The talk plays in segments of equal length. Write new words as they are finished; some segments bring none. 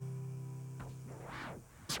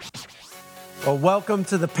Well, welcome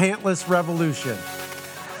to the Pantless Revolution.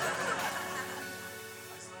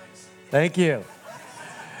 Thank you.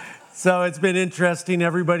 So it's been interesting,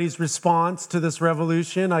 everybody's response to this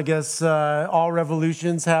revolution. I guess all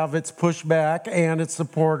revolutions have its pushback and its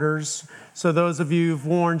supporters. So those of you who've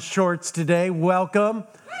worn shorts today, welcome.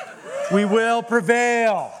 We will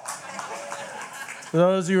prevail. For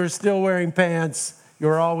those who are still wearing pants,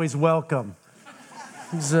 you're always welcome.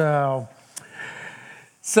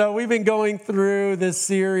 So we've been going through this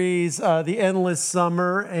series, The Endless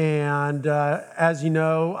Summer, and as you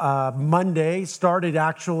know, Monday started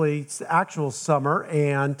actual summer,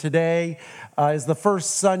 and today is the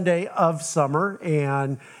first Sunday of summer,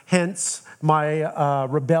 and hence my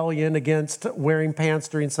rebellion against wearing pants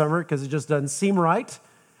during summer, because it just doesn't seem right.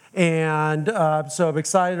 And so I'm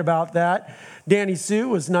excited about that. Danny Sue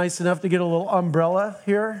was nice enough to get a little umbrella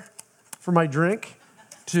here for my drink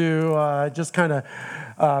to just kind of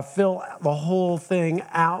fill the whole thing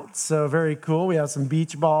out. So very cool. We have some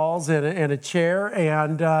beach balls and a chair.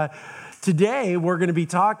 And today we're going to be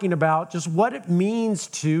talking about just what it means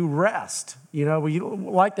to rest. You know, we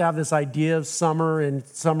like to have this idea of summer and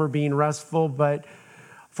summer being restful, but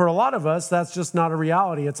for a lot of us, that's just not a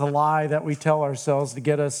reality. It's a lie that we tell ourselves to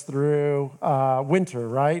get us through winter,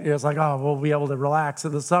 right? It's like, oh, we'll be able to relax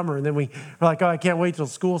in the summer. And then we're like, oh, I can't wait till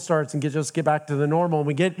school starts and just get back to the normal. And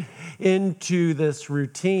we get into this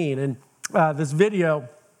routine. And this video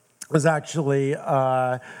was actually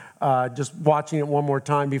just watching it one more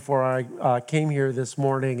time before I came here this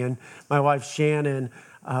morning. And my wife, Shannon,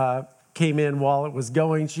 came in while it was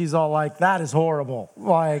going. She's all like, that is horrible.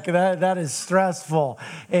 Like, that is stressful.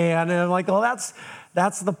 And I'm like, well,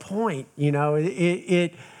 that's the point. You know,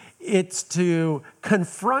 it's to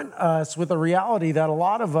confront us with a reality that a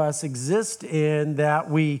lot of us exist in, that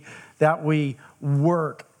we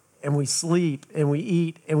work and we sleep and we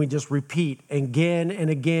eat and we just repeat again and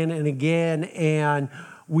again and again. And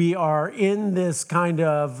we are in this kind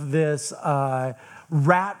of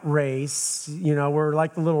rat race. You know, we're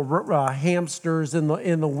like the little hamsters in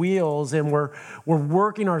the wheels, and we're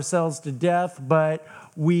working ourselves to death, but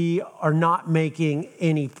we are not making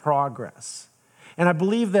any progress. And I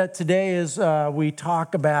believe that today, as we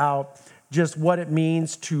talk about just what it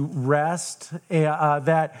means to rest,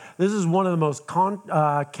 that this is one of the most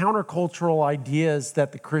countercultural ideas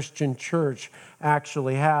that the Christian church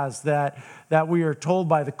actually has, that we are told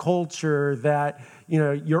by the culture that, you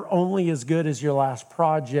know, you're only as good as your last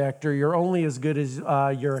project, or you're only as good as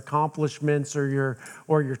your accomplishments, or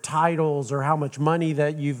your titles, or how much money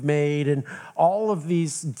that you've made, and all of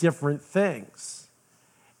these different things.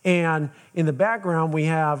 And in the background, we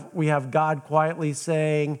have God quietly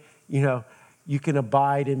saying, you know, you can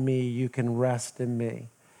abide in me, you can rest in me.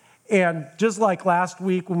 And just like last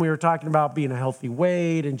week when we were talking about being a healthy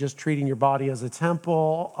weight and just treating your body as a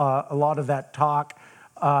temple, a lot of that talk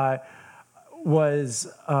was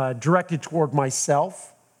directed toward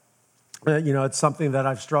myself. You know, it's something that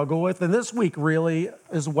I've struggled with. And this week really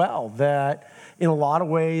as well, that in a lot of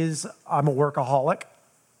ways, I'm a workaholic,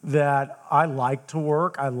 that I like to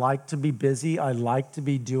work, I like to be busy, I like to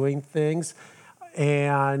be doing things.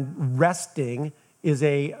 And resting is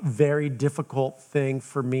a very difficult thing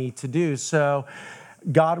for me to do. So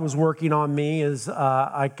God was working on me as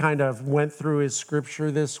I kind of went through his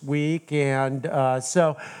scripture this week. And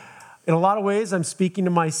so in a lot of ways, I'm speaking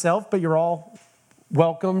to myself, but you're all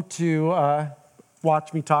welcome to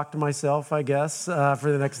watch me talk to myself, I guess,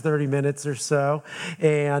 for the next 30 minutes or so.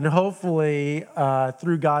 And hopefully,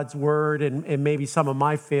 through God's word and maybe some of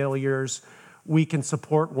my failures, we can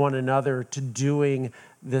support one another to doing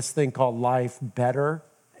this thing called life better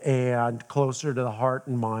and closer to the heart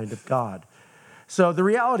and mind of God. So the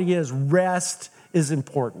reality is, rest is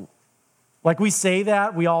important. Like, we say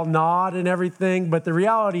that, we all nod and everything, but the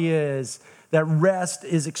reality is that rest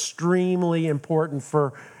is extremely important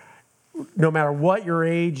for no matter what your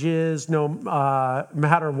age is, no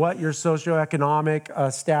matter what your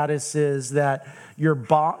socioeconomic status is, that your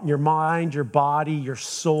mind, your body, your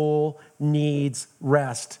soul needs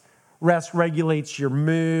rest. Rest regulates your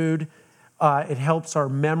mood. It helps our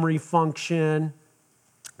memory function.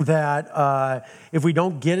 That if we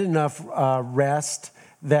don't get enough rest,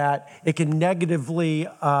 that it can negatively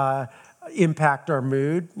impact our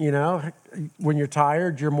mood. You know, when you're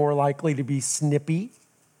tired, you're more likely to be snippy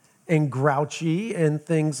and grouchy and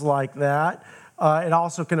things like that. It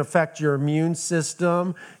also can affect your immune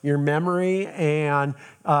system, your memory, and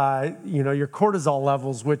your cortisol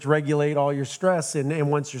levels, which regulate all your stress. And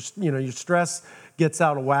once your stress gets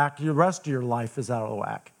out of whack, the rest of your life is out of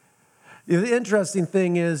whack. The interesting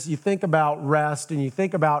thing is you think about rest and you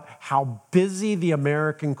think about how busy the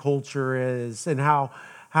American culture is and how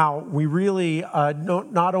we really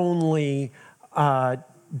not only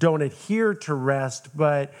don't adhere to rest,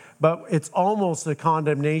 but it's almost a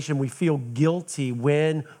condemnation. We feel guilty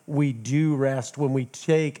when we do rest, when we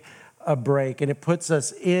take a break, and it puts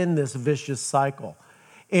us in this vicious cycle.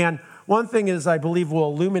 And one thing is, I believe we'll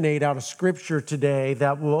illuminate out of Scripture today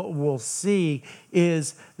that we'll see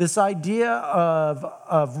is this idea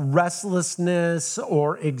of restlessness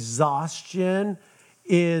or exhaustion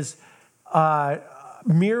is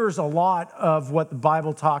mirrors a lot of what the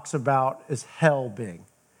Bible talks about as hell being.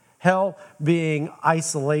 Hell being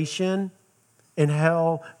isolation and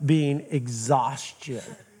hell being exhaustion.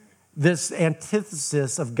 This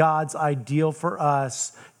antithesis of God's ideal for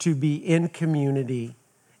us to be in community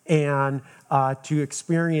and to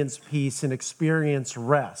experience peace and experience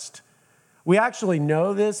rest. We actually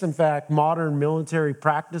know this. In fact, modern military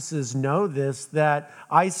practices know this, that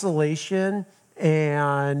isolation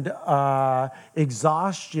and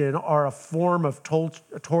exhaustion are a form of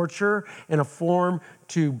torture and a form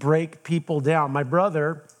to break people down. My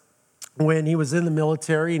brother, when he was in the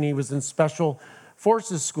military and he was in Special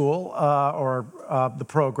Forces School or the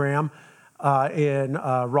program, in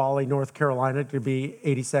Raleigh, North Carolina, to be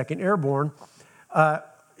 82nd Airborne.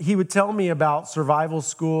 He would tell me about survival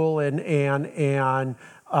school and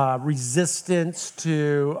resistance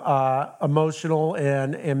to emotional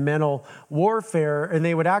and mental warfare, and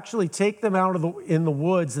they would actually take them out in the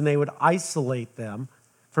woods and they would isolate them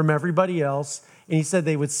from everybody else. And he said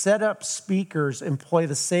they would set up speakers and play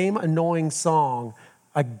the same annoying song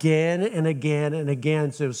again and again and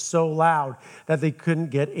again. So it was so loud that they couldn't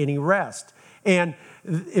get any rest. And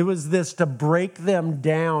it was this to break them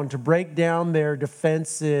down, to break down their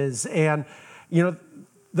defenses. And, you know,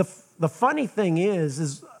 the funny thing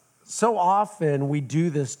is so often we do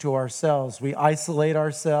this to ourselves. We isolate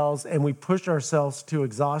ourselves and we push ourselves to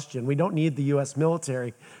exhaustion. We don't need the U.S.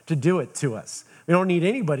 military to do it to us. We don't need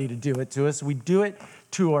anybody to do it to us. We do it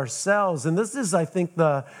to ourselves. And this is, I think,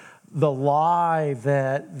 the lie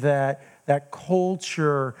that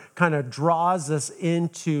culture kind of draws us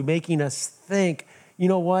into, making us think, you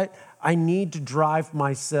know what, I need to drive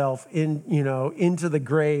myself into the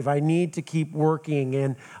grave. I need to keep working.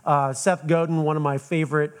 And Seth Godin, one of my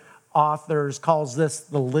favorite authors, calls this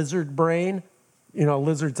the lizard brain. You know,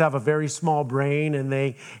 lizards have a very small brain, and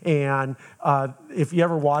if you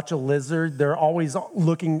ever watch a lizard, they're always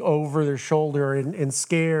looking over their shoulder and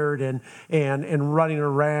scared and running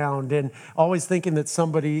around and always thinking that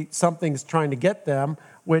something's trying to get them,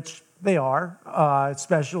 which they are,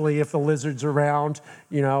 especially if the lizard's around,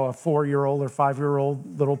 you know, a 4-year-old or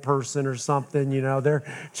 5-year-old little person or something, you know, they're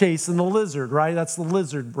chasing the lizard, right? That's the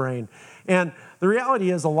lizard brain. And the reality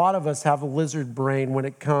is a lot of us have a lizard brain when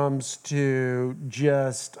it comes to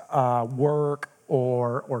just work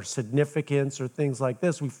or significance or things like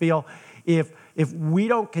this. We feel if we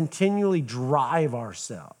don't continually drive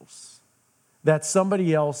ourselves, that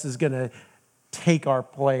somebody else is going to take our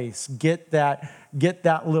place, get that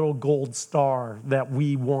little gold star that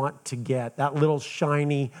we want to get, that little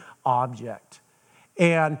shiny object.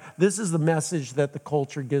 And this is the message that the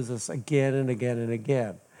culture gives us again and again and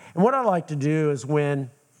again. And what I like to do is when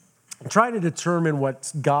I'm trying to determine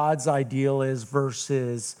what God's ideal is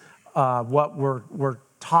versus what we're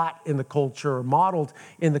taught in the culture or modeled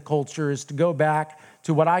in the culture, is to go back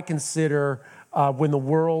to what I consider when the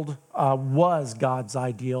world was God's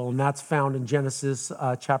ideal, and that's found in Genesis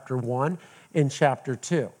chapter 1 and chapter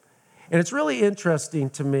 2. And it's really interesting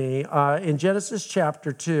to me, in Genesis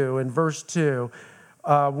chapter 2, in verse 2,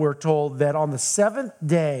 we're told that on the seventh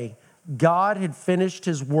day, God had finished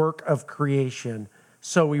his work of creation,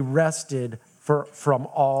 so he rested from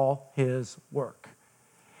all his work.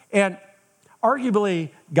 And arguably,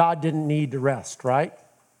 God didn't need to rest, right?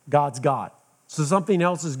 God's God. So something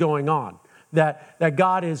else is going on. That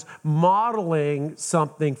God is modeling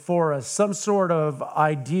something for us, some sort of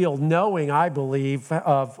ideal, knowing, I believe,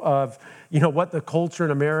 of what the culture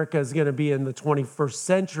in America is going to be in the 21st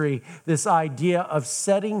century, this idea of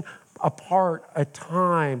setting apart a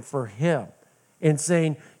time for him and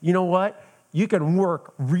saying, you know what, you can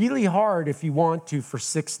work really hard if you want to for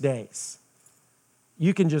 6 days.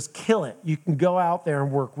 You can just kill it. You can go out there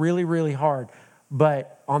and work really, really hard.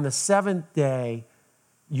 But on the seventh day,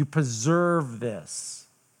 you preserve this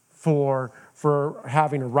for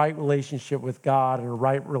having a right relationship with God and a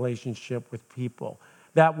right relationship with people.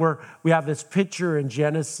 That we have this picture in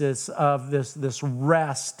Genesis of this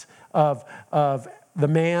rest of the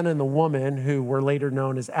man and the woman, who were later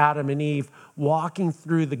known as Adam and Eve, walking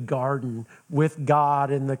through the garden with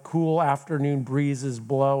God and the cool afternoon breezes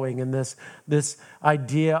blowing, and this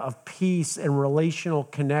idea of peace and relational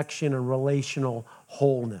connection and relational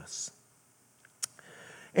wholeness.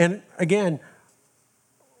 And again,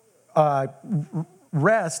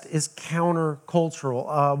 rest is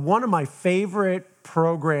countercultural. One of my favorite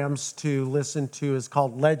programs to listen to is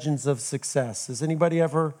called Legends of Success. Has anybody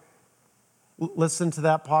ever listened to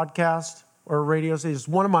that podcast or radio station? It's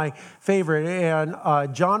one of my favorite, and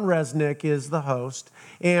John Resnick is the host.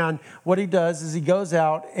 And what he does is he goes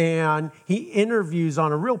out and he interviews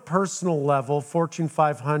on a real personal level Fortune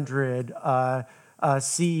 500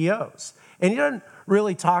 CEOs. And he doesn't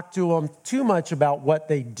really talk to them too much about what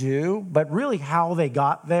they do, but really how they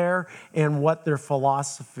got there and what their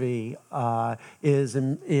philosophy is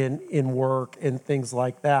in work and things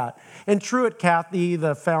like that. And Truett Cathy,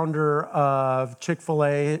 the founder of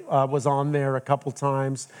Chick-fil-A, was on there a couple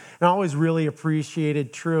times. And I always really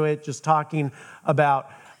appreciated Truett just talking about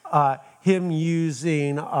him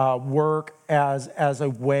using work as a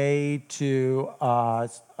way to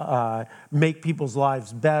make people's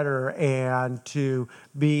lives better and to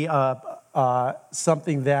be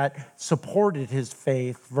something that supported his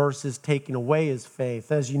faith versus taking away his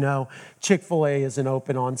faith. As you know, Chick-fil-A isn't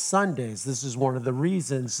open on Sundays. This is one of the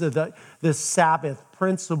reasons. So this Sabbath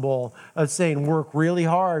principle of saying work really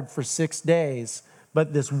hard for 6 days,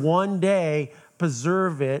 but this one day,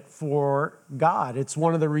 preserve it for God. It's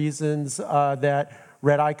one of the reasons that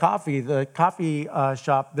Red Eye Coffee, the coffee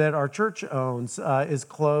shop that our church owns, is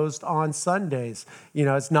closed on Sundays. You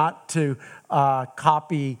know, it's not to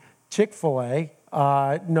copy Chick-fil-A.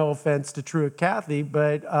 No offense to Truett Cathy,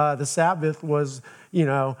 but the Sabbath was,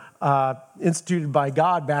 instituted by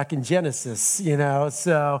God back in Genesis.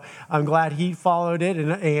 So I'm glad he followed it,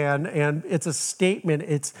 and it's a statement.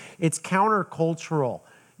 It's countercultural.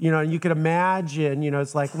 You could imagine.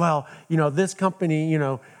 It's like, well, this company,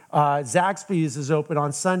 Zaxby's is open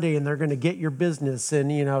on Sunday and they're going to get your business. And,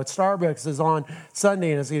 Starbucks is on Sunday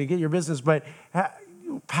and it's going to get your business. But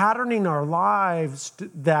patterning our lives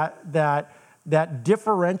that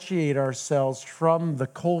differentiate ourselves from the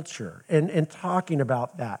culture and talking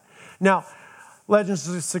about that. Now, Legends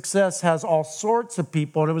of Success has all sorts of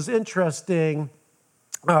people. And it was interesting.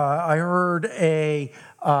 I heard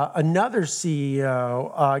another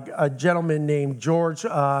CEO, a gentleman named George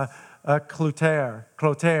Cloutier,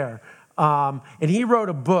 and he wrote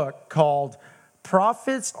a book called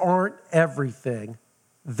Profits Aren't Everything,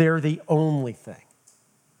 They're the Only Thing.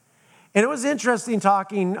 And it was interesting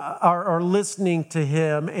talking or listening to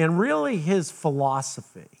him and really his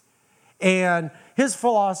philosophy. And his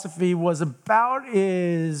philosophy was about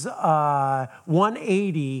as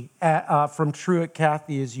 180 from Truett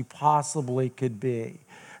Cathy as you possibly could be.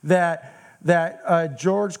 That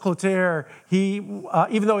George Cloutier,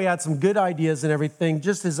 even though he had some good ideas and everything,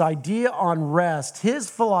 just his idea on rest, his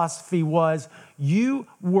philosophy was you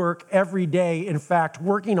work every day. In fact,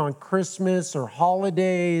 working on Christmas or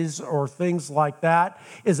holidays or things like that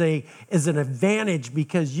is an advantage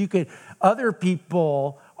because other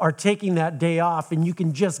people are taking that day off and you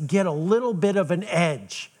can just get a little bit of an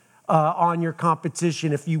edge on your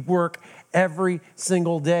competition if you work every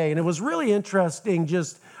single day. And it was really interesting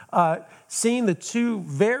just seeing the two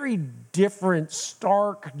very different,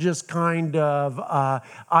 stark, just kind of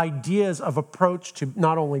ideas of approach to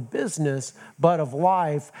not only business, but of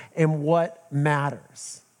life and what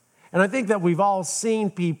matters. And I think that we've all seen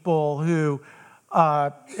people who,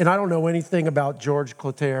 and I don't know anything about George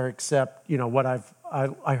Cloutier except, what I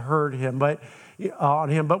heard him, on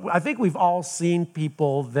him. But I think we've all seen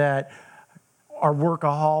people that are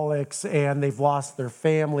workaholics and they've lost their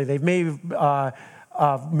family. They've maybe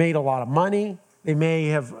made a lot of money. They may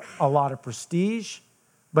have a lot of prestige,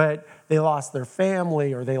 but they lost their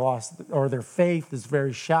family or their faith is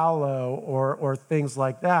very shallow or things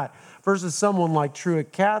like that. Versus someone like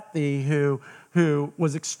Truett Cathy who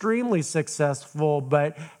was extremely successful,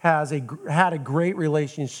 but had a great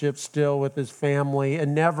relationship still with his family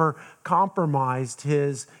and never compromised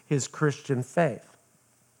his Christian faith.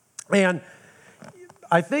 And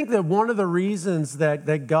I think that one of the reasons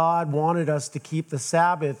that God wanted us to keep the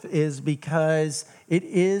Sabbath is because it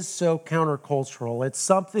is so countercultural. It's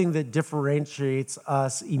something that differentiates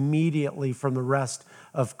us immediately from the rest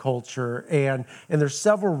of culture. And there's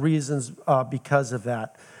several reasons because of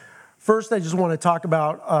that. First, I just want to talk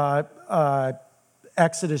about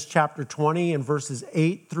Exodus chapter 20 and verses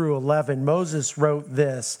 8 through 11. Moses wrote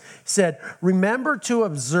this, said, "Remember to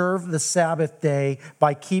observe the Sabbath day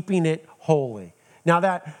by keeping it holy." Now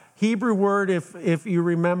that Hebrew word, if you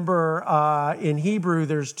remember, in Hebrew,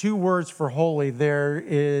 there's two words for holy. There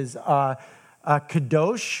is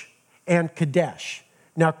kadosh and kadesh.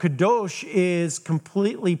 Now, kadosh is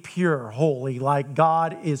completely pure, holy, like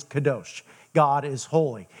God is kadosh. God is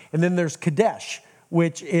holy. And then there's kadesh,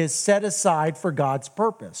 which is set aside for God's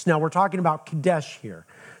purpose. Now, we're talking about kadesh here.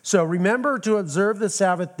 So remember to observe the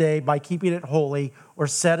Sabbath day by keeping it holy or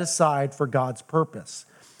set aside for God's purpose.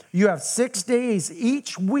 You have 6 days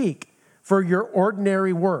each week for your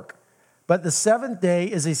ordinary work, but the seventh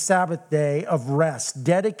day is a Sabbath day of rest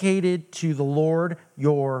dedicated to the Lord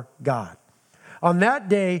your God. On that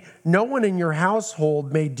day, no one in your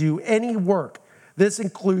household may do any work. This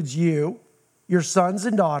includes you, your sons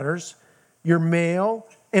and daughters, your male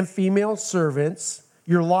and female servants,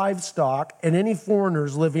 your livestock, and any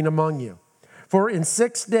foreigners living among you. For in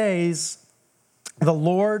 6 days the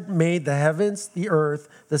Lord made the heavens, the earth,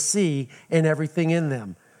 the sea, and everything in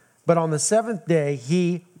them. But on the seventh day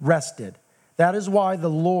he rested. That is why the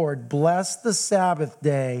Lord blessed the Sabbath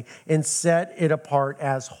day and set it apart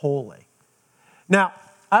as holy. Now,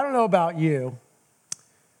 I don't know about you,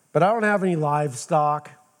 but I don't have any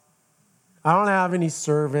livestock. I don't have any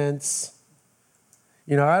servants.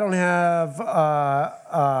 I don't have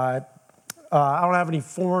any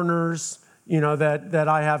foreigners, that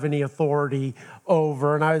I have any authority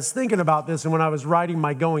over. And I was thinking about this, and when I was writing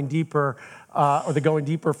my Going Deeper, or the Going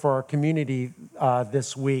Deeper for our community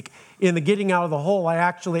this week, in the Getting Out of the Hole, I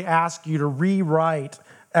actually asked you to rewrite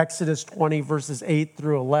Exodus 20, verses 8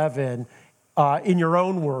 through 11 in your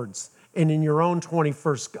own words and in your own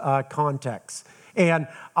 21st context. And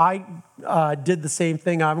I did the same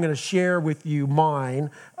thing. I'm going to share with you mine.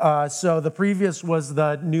 So the previous was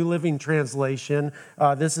the New Living Translation.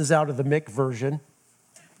 This is out of the Mick version.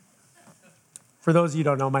 For those of you who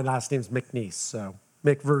don't know, my last name's McNeese, so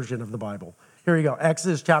Mick version of the Bible. Here you go.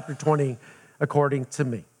 Exodus chapter 20, according to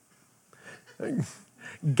me.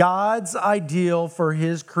 God's ideal for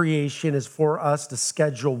his creation is for us to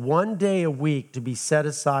schedule 1 day a week to be set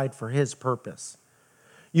aside for his purpose.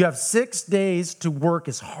 You have 6 days to work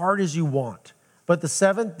as hard as you want, but the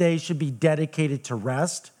seventh day should be dedicated to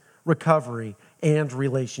rest, recovery, and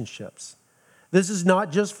relationships. This is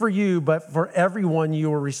not just for you, but for everyone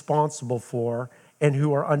you are responsible for and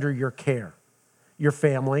who are under your care, your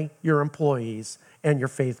family, your employees, and your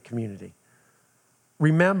faith community.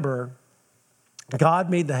 Remember, God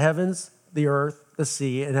made the heavens, the earth, the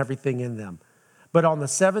sea, and everything in them. But on the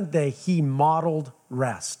seventh day, he modeled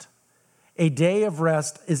rest. A day of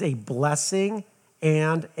rest is a blessing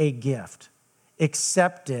and a gift.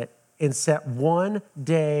 Accept it and set 1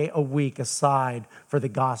 day a week aside for the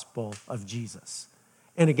gospel of Jesus.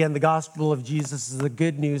 And again, the gospel of Jesus is the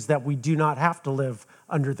good news that we do not have to live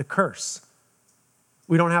under the curse.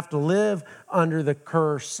 We don't have to live under the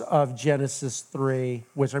curse of Genesis 3,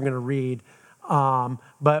 which I'm going to read.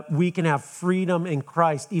 But we can have freedom in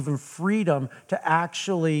Christ, even freedom to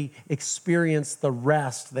actually experience the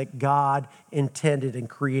rest that God intended and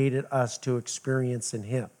created us to experience in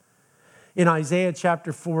him. In Isaiah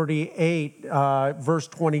chapter 48, verse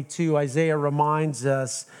 22, Isaiah reminds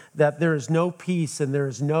us that there is no peace and there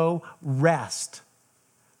is no rest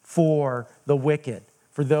for the wicked,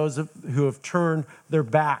 for those who have turned their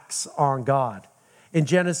backs on God. In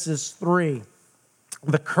Genesis 3,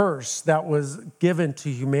 the curse that was given to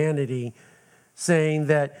humanity, saying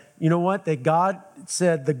that, that God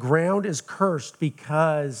said the ground is cursed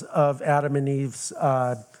because of Adam and Eve's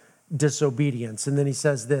disobedience. And then he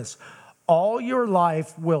says this, all your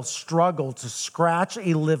life will struggle to scratch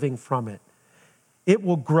a living from it. It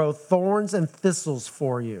will grow thorns and thistles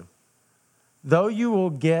for you, though you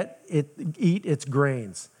will eat its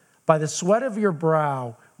grains. By the sweat of your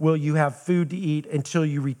brow will you have food to eat until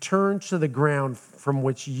you return to the ground from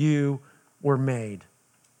which you were made.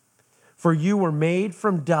 For you were made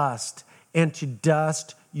from dust, and to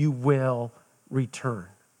dust you will return.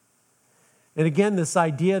 And again, this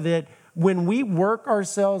idea that when we work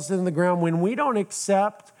ourselves in the ground, when we don't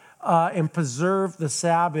accept and preserve the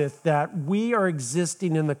Sabbath, that we are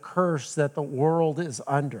existing in the curse that the world is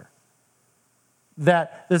under.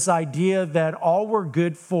 That this idea that all we're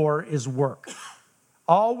good for is work.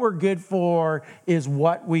 All we're good for is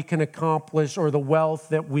what we can accomplish or the wealth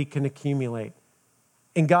that we can accumulate.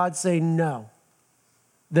 And God's saying no.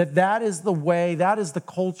 That is the way, that is the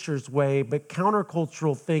culture's way, but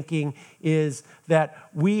countercultural thinking is that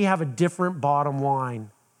we have a different bottom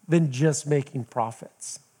line than just making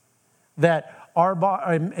profits. That our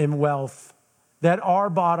and wealth, that our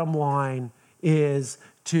bottom line is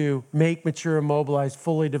to make mature, mobilized,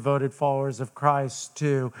 fully devoted followers of Christ,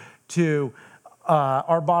 to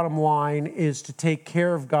our bottom line is to take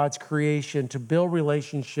care of God's creation, to build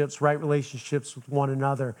relationships, right relationships with one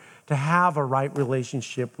another, to have a right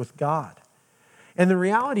relationship with God. And the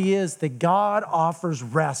reality is that God offers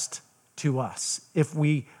rest to us if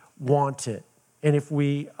we want it and if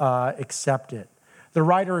we accept it. The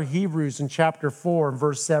writer of Hebrews in chapter 4 and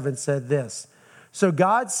verse 7 said this, "So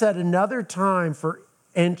God set another time for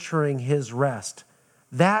entering his rest.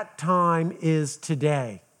 That time is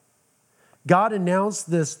today." God announced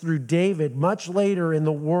this through David much later in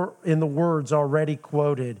the words already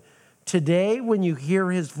quoted. "Today, when you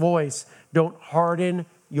hear his voice, don't harden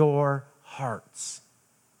your hearts."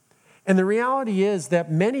 And the reality is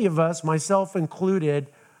that many of us, myself included,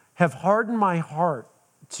 have hardened my heart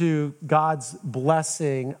to God's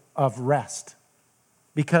blessing of rest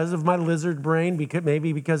because of my lizard brain,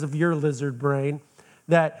 maybe because of your lizard brain,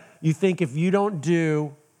 that you think if you don't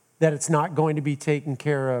do, that it's not going to be taken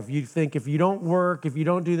care of. You think if you don't work, if you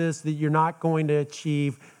don't do this, that you're not going to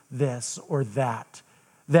achieve this or that.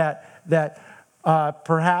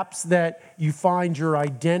 Perhaps that you find your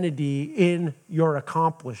identity in your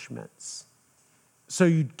accomplishments. So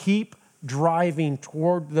you keep driving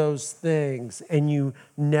toward those things and you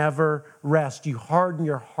never rest. You harden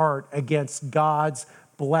your heart against God's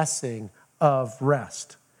blessing of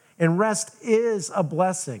rest. And rest is a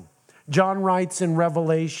blessing. John writes in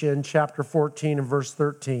Revelation chapter 14 and verse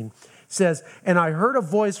 13, says, "And I heard a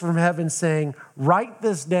voice from heaven saying, 'Write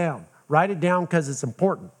this down.'" Write it down because it's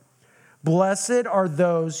important. "Blessed are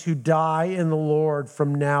those who die in the Lord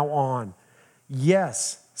from now on.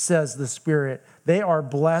 Yes, says the Spirit, they are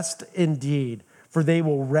blessed indeed, for they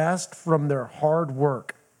will rest from their hard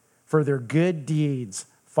work, for their good deeds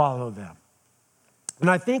follow them." And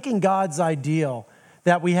I think in God's ideal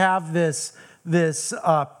that we have this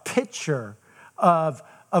picture of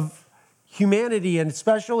humanity and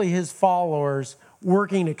especially his followers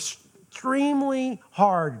working extremely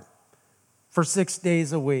hard for 6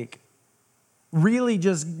 days a week. Really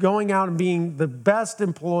just going out and being the best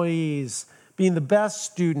employees, being the best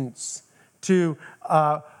students, to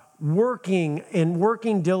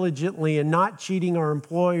working diligently and not cheating our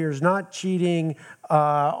employers, not cheating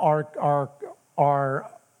our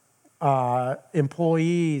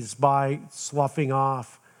employees by sloughing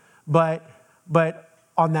off, but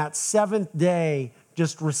on that seventh day,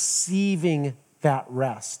 just receiving that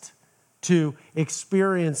rest, to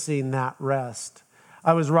experiencing that rest.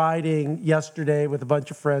 I was riding yesterday with a bunch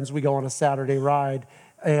of friends. We go on a Saturday ride,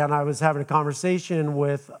 and I was having a conversation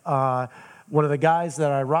with one of the guys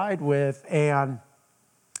that I ride with, and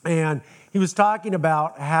he was talking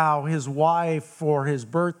about how his wife, for his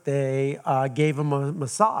birthday, gave him a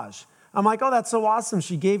massage. I'm like, "Oh, that's so awesome.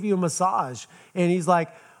 She gave you a massage." And he's like,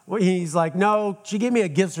 "No, she gave me a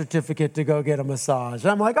gift certificate to go get a massage."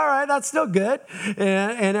 I'm like, "All right, that's still good."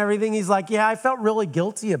 And everything. He's like, "Yeah, I felt really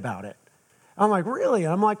guilty about it." I'm like, "Really?"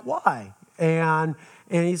 I'm like, "Why?" And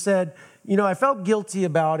he said, "I felt guilty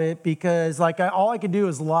about it because all I could do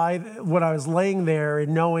is lie when I was laying there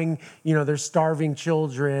and knowing, there's starving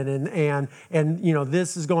children and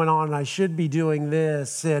this is going on and I should be doing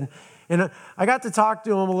this." And I got to talk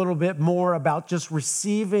to him a little bit more about just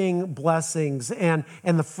receiving blessings and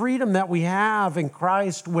the freedom that we have in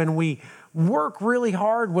Christ when we work really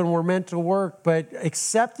hard when we're meant to work, but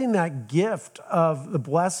accepting that gift of the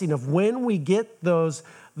blessing of when we get those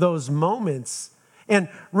moments. And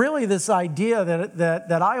really this idea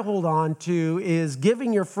that I hold on to is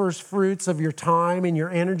giving your first fruits of your time and your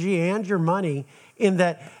energy and your money, in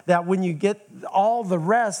that when you get all the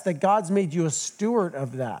rest, that God's made you a steward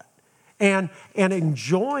of that. And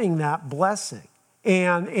enjoying that blessing,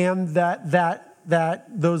 and that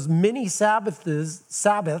those mini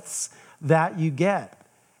Sabbaths that you get.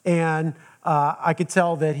 And I could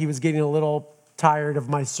tell that he was getting a little tired of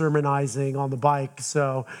my sermonizing on the bike,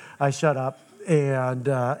 so I shut up and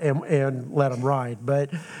let him ride.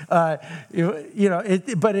 But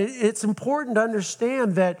it's important to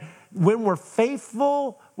understand that when we're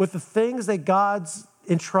faithful with the things that God's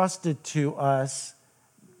entrusted to us,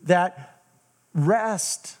 that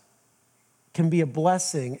rest can be a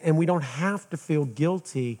blessing, and we don't have to feel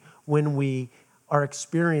guilty when we are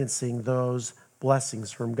experiencing those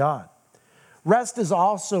blessings from God. Rest is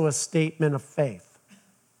also a statement of faith.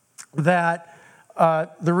 That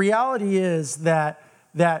the reality is that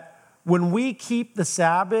when we keep the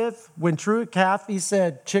Sabbath, when Truett Cathy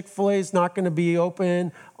said Chick-fil-A is not going to be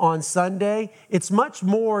open on Sunday, it's much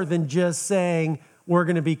more than just saying we're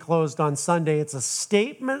going to be closed on Sunday. It's a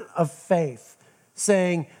statement of faith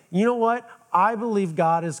saying, "You know what? I believe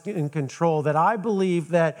God is in control, that I believe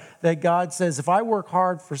that God says if I work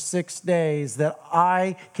hard for 6 days, that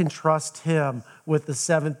I can trust him with the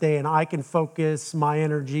seventh day, and I can focus my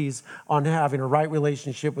energies on having a right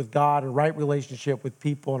relationship with God, a right relationship with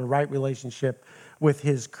people, and a right relationship with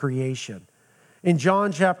his creation. In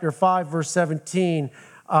John chapter 5, verse 17,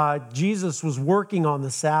 Jesus was working on the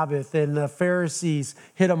Sabbath, and the Pharisees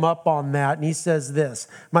hit him up on that. And he says this,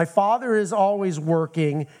 "My Father is always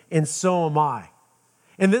working, and so am I."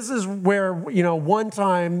 And this is where, one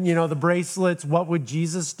time, the bracelets, what would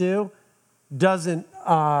Jesus do? Doesn't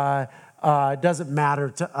matter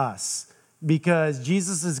to us, because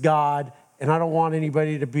Jesus is God, and I don't want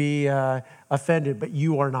anybody to be offended, but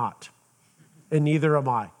you are not, and neither am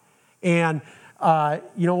I. And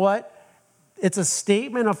you know what? It's a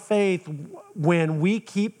statement of faith when we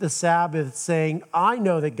keep the Sabbath saying, I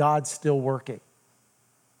know that God's still working.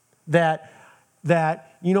 That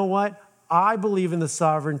you know what? I believe in the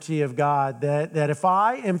sovereignty of God, that if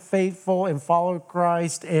I am faithful and follow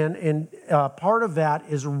Christ, and part of that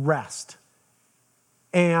is rest,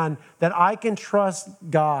 and that I can trust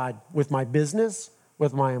God with my business,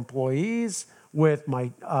 with my employees, with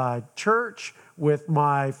my church, with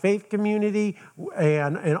my faith community,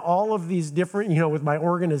 and all of these different, with my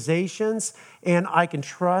organizations, and I can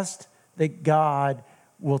trust that God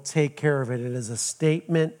will take care of it. It is a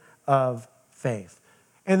statement of faith.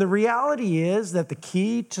 And the reality is that the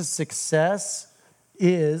key to success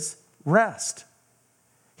is rest.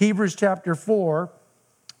 Hebrews chapter 4,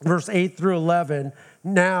 verse 8 through 11.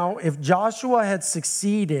 Now, if Joshua had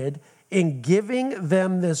succeeded in giving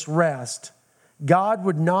them this rest, God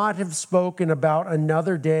would not have spoken about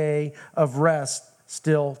another day of rest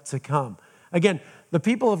still to come. Again, the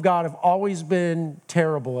people of God have always been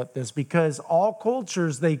terrible at this, because all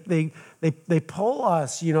cultures, they pull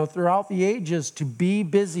us, throughout the ages to be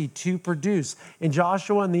busy, to produce. And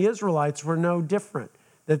Joshua and the Israelites were no different,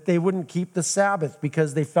 that they wouldn't keep the Sabbath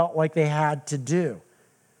because they felt like they had to do.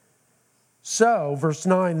 So, verse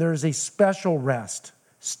 9, there's a special rest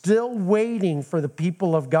still waiting for the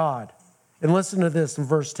people of God. And listen to this in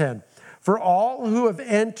verse 10. For all who have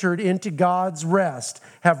entered into God's rest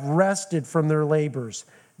have rested from their labors,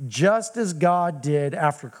 just as God did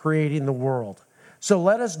after creating the world. So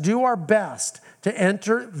let us do our best to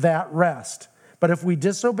enter that rest. But if we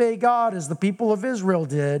disobey God as the people of Israel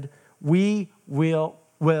did, we will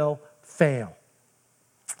fail.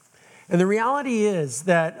 And the reality is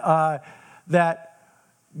that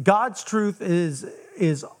God's truth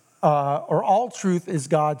is all truth is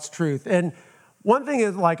God's truth. And one thing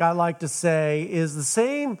is, I like to say, is the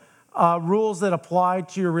same rules that apply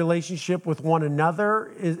to your relationship with one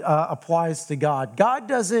another applies to God. God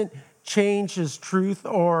doesn't change his truth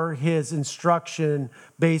or his instruction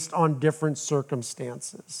based on different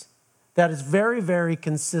circumstances. That is very, very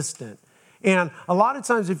consistent. And a lot of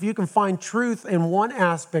times, if you can find truth in one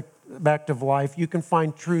aspect of life, you can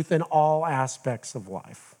find truth in all aspects of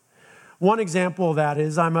life. One example of that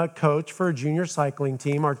is I'm a coach for a junior cycling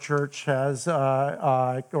team. Our church has, Red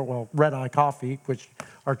Eye Coffee, which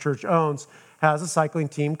our church owns, has a cycling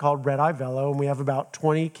team called Red Eye Velo, and we have about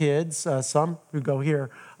 20 kids, some who go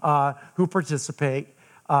here, who participate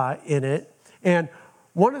in it. And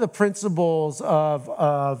one of the principles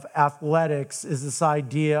of athletics is this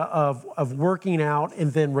idea of working out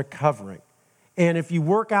and then recovering. And if you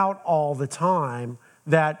work out all the time,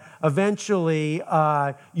 that eventually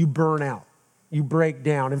you burn out, you break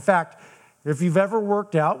down. In fact, if you've ever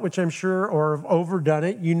worked out, which I'm sure, or have overdone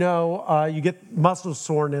it, you get muscle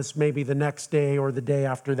soreness maybe the next day or the day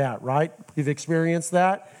after that, right? You've experienced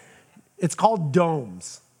that? It's called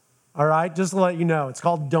DOMS, all right? Just to let you know, it's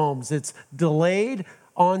called DOMS. It's delayed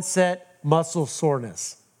onset muscle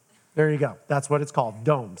soreness. There you go. That's what it's called,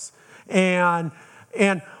 DOMS.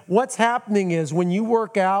 And what's happening is when you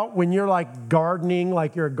work out, when you're gardening,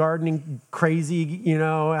 you're gardening crazy,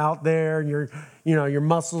 out there, and your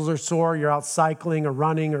muscles are sore, you're out cycling or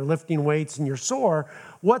running or lifting weights and you're sore,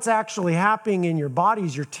 what's actually happening in your body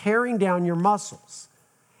is you're tearing down your muscles.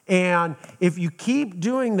 And if you keep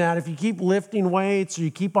doing that, if you keep lifting weights, or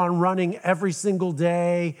you keep on running every single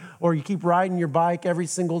day, or you keep riding your bike every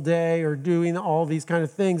single day, or doing all these kind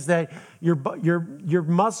of things, that your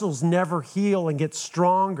muscles never heal and get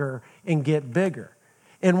stronger and get bigger.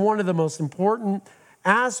 And one of the most important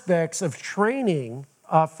aspects of training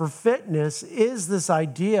for fitness is this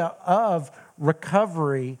idea of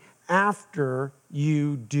recovery after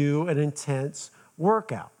you do an intense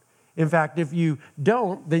workout. In fact, if you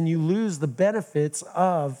don't, then you lose the benefits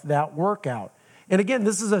of that workout. And again,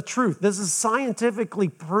 this is a truth. This is scientifically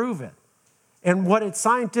proven. And what it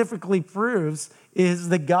scientifically proves is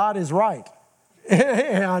that God is right.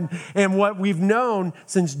 and what we've known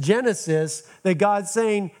since Genesis, that God's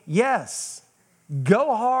saying, yes,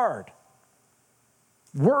 go hard,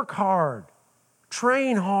 work hard,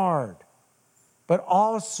 train hard, but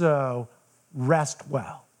also rest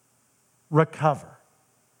well, recover.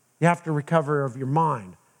 You have to recover of your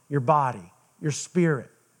mind, your body, your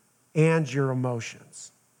spirit, and your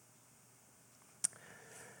emotions.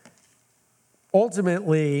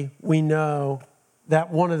 Ultimately, we know that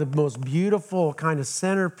one of the most beautiful kind of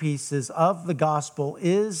centerpieces of the gospel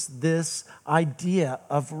is this idea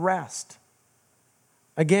of rest.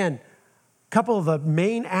 Again, a couple of the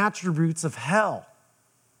main attributes of hell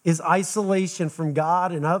is isolation from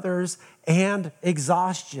God and others and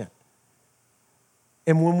exhaustion.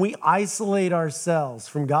 And when we isolate ourselves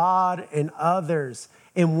from God and others,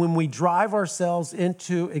 and when we drive ourselves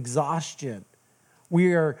into exhaustion,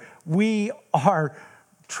 we are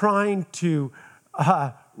trying to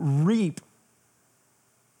reap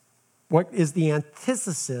what is the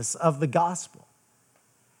antithesis of the gospel.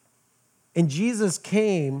 And Jesus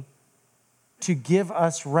came to give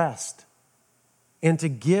us rest and to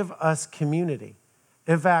give us community.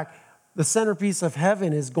 In fact, the centerpiece of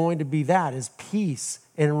heaven is going to be that, is peace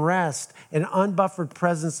and rest and unbuffered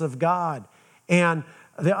presence of God and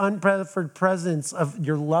the unbuffered presence of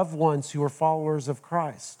your loved ones who are followers of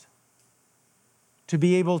Christ. To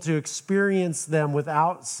be able to experience them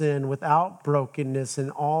without sin, without brokenness, in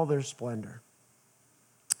all their splendor.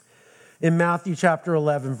 In Matthew chapter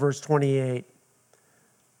 11, verse 28,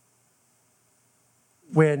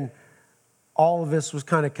 when all of this was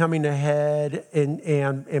kind of coming ahead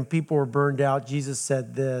and people were burned out, Jesus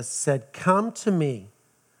said this, said, "Come to me,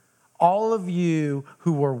 all of you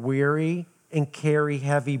who are weary and carry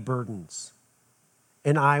heavy burdens,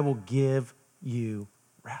 and I will give you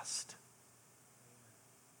rest."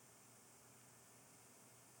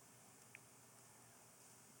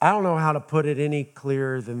 I don't know how to put it any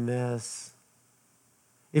clearer than this.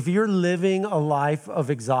 If you're living a life of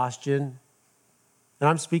exhaustion, and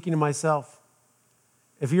I'm speaking to myself,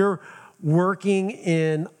 if you're working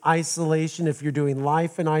in isolation, if you're doing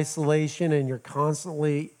life in isolation and you're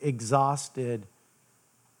constantly exhausted,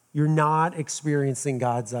 you're not experiencing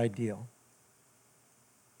God's ideal.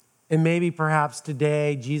 And maybe perhaps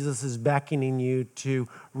today Jesus is beckoning you to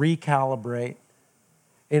recalibrate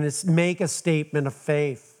and it's make a statement of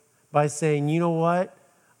faith by saying, you know what?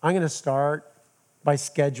 I'm going to start by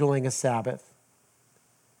scheduling a Sabbath.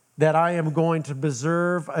 That I am going to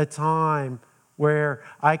preserve a time where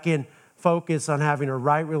I can focus on having a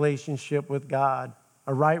right relationship with God,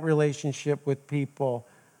 a right relationship with people,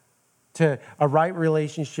 to a right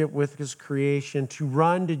relationship with his creation, to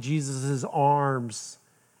run to Jesus' arms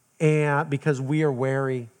and because we are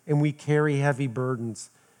weary and we carry heavy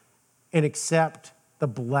burdens, and accept the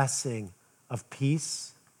blessing of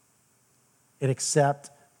peace and accept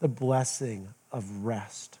the blessing of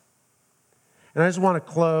rest. And I just want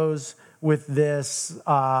to close with this,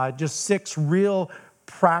 just 6 real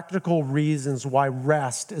practical reasons why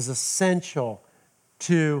rest is essential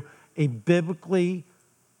to a biblically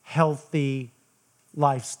healthy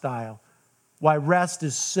lifestyle. Why rest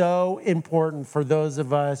is so important for those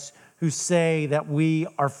of us who say that we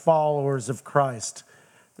are followers of Christ.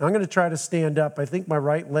 Now, I'm going to try to stand up. I think my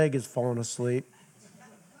right leg is falling asleep.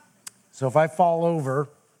 So if I fall over,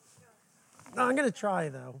 no, I'm going to try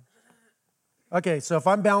though. Okay, so if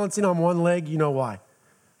I'm balancing on one leg, you know why.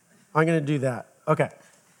 I'm going to do that. Okay,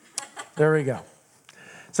 there we go.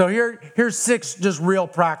 So here's 6 just real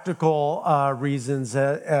practical reasons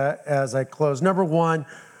as I close. Number 1,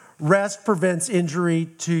 rest prevents injury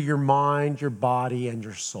to your mind, your body, and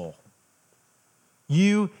your soul.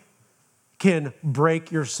 You can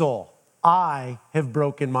break your soul. I have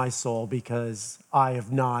broken my soul because I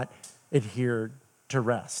have not adhered to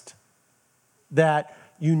rest. That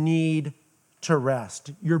you need to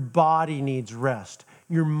rest. Your body needs rest.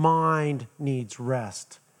 Your mind needs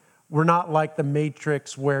rest. We're not like the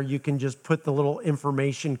Matrix where you can just put the little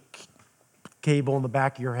information cable in the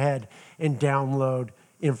back of your head and download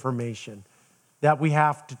information. That we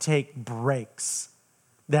have to take breaks.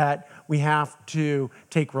 That we have to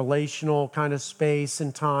take relational kind of space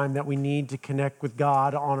and time, that we need to connect with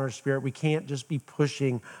God on our spirit. We can't just be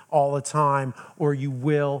pushing all the time or you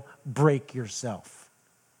will break yourself.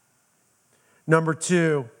 Number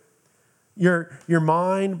 2, your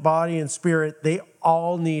mind, body, and spirit, they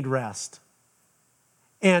all need rest.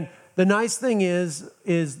 And the nice thing is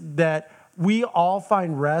that we all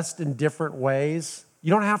find rest in different ways.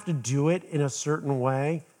 You don't have to do it in a certain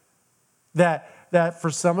way. That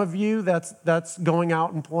for some of you, that's going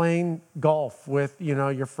out and playing golf with,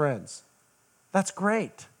 your friends. That's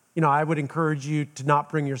great. I would encourage you to not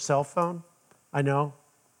bring your cell phone. I know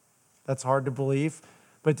that's hard to believe,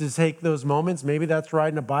 but to take those moments, maybe that's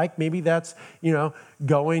riding a bike, maybe that's,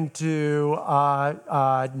 going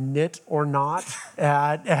to knit or not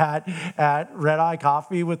at Red Eye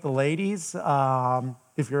Coffee with the ladies.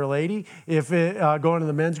 If you're a lady, going to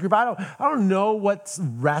the men's group, I don't know what's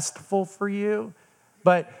restful for you,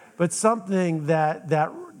 but something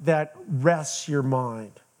that rests your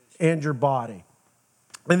mind and your body.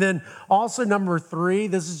 And then also number 3,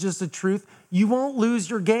 this is just a truth, you won't lose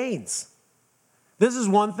your gains. This is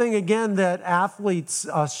one thing, again, that athletes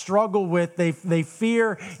struggle with. They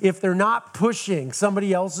fear if they're not pushing,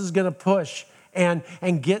 somebody else is going to push and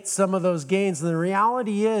get some of those gains. And the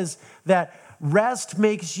reality is that rest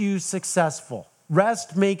makes you successful.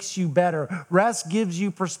 Rest makes you better. Rest gives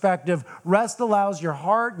you perspective. Rest allows your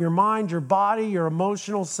heart, your mind, your body, your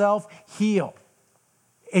emotional self heal.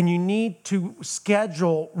 And you need to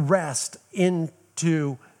schedule rest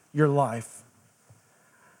into your life.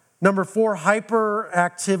 Number 4,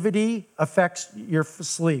 hyperactivity affects your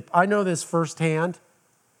sleep. I know this firsthand.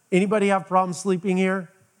 Anybody have problems sleeping here?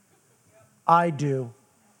 I do.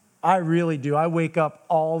 I really do. I wake up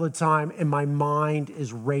all the time and my mind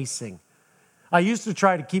is racing. I used to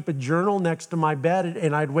try to keep a journal next to my bed,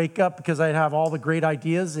 and I'd wake up because I'd have all the great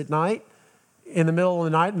ideas at night, in the middle of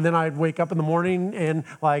the night, and then I'd wake up in the morning and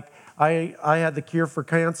I had the cure for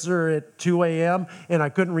cancer at 2 a.m. and I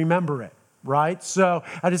couldn't remember it, right? So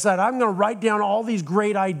I decided I'm going to write down all these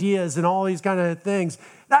great ideas and all these kind of things.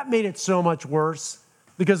 That made it so much worse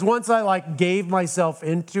because once I gave myself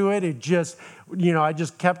into it, it just, I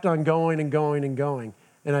just kept on going and going and going.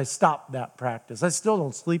 And I stopped that practice. I still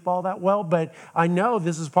don't sleep all that well, but I know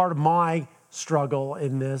this is part of my struggle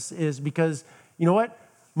in this is because, you know what?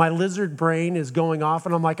 My lizard brain is going off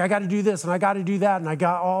and I'm like, I got to do this and I got to do that. And I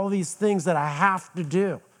got all these things that I have to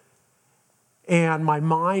do. And my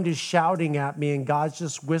mind is shouting at me and God's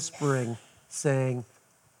just whispering, saying,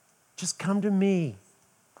 just come to me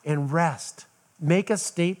and rest. Make a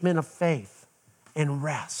statement of faith and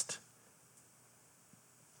rest.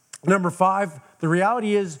 Number 5, the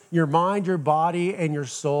reality is your mind, your body, and your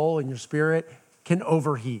soul and your spirit can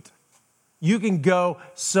overheat. You can go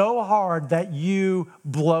so hard that you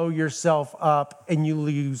blow yourself up and you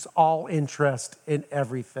lose all interest in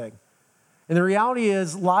everything. And the reality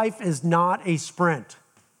is life is not a sprint.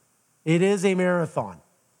 It is a marathon.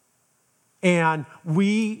 And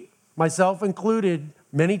we, myself included,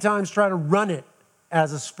 many times try to run it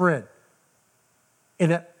as a sprint.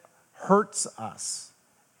 And it hurts us.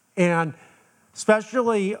 And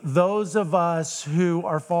especially those of us who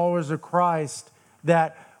are followers of Christ,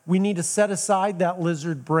 that we need to set aside that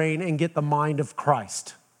lizard brain and get the mind of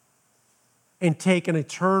Christ and take an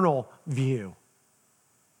eternal view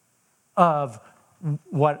of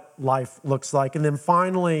what life looks like. And then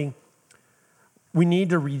finally, we need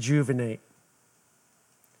to rejuvenate.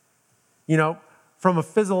 From a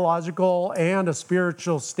physiological and a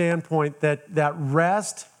spiritual standpoint, that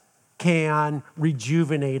rest can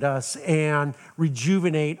rejuvenate us and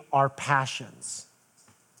rejuvenate our passions.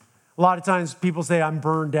 A lot of times people say, I'm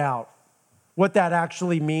burned out. What that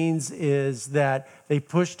actually means is that they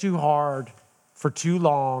push too hard for too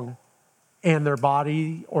long and their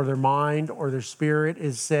body or their mind or their spirit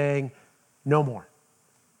is saying, no more.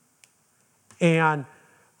 And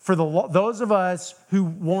for those of us who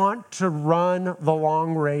want to run the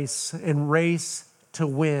long race and race to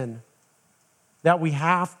win, that we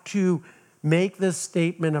have to make this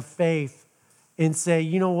statement of faith and say,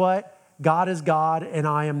 you know what? God is God and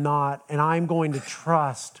I am not. And I'm going to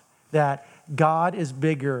trust that God is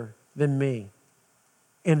bigger than me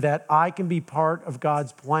and that I can be part of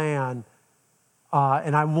God's plan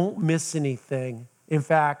and I won't miss anything. In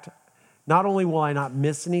fact, not only will I not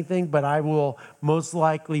miss anything, but I will most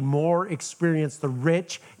likely more experience the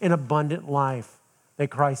rich and abundant life that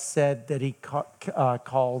Christ said that he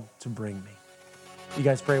called to bring me. You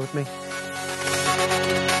guys pray with me?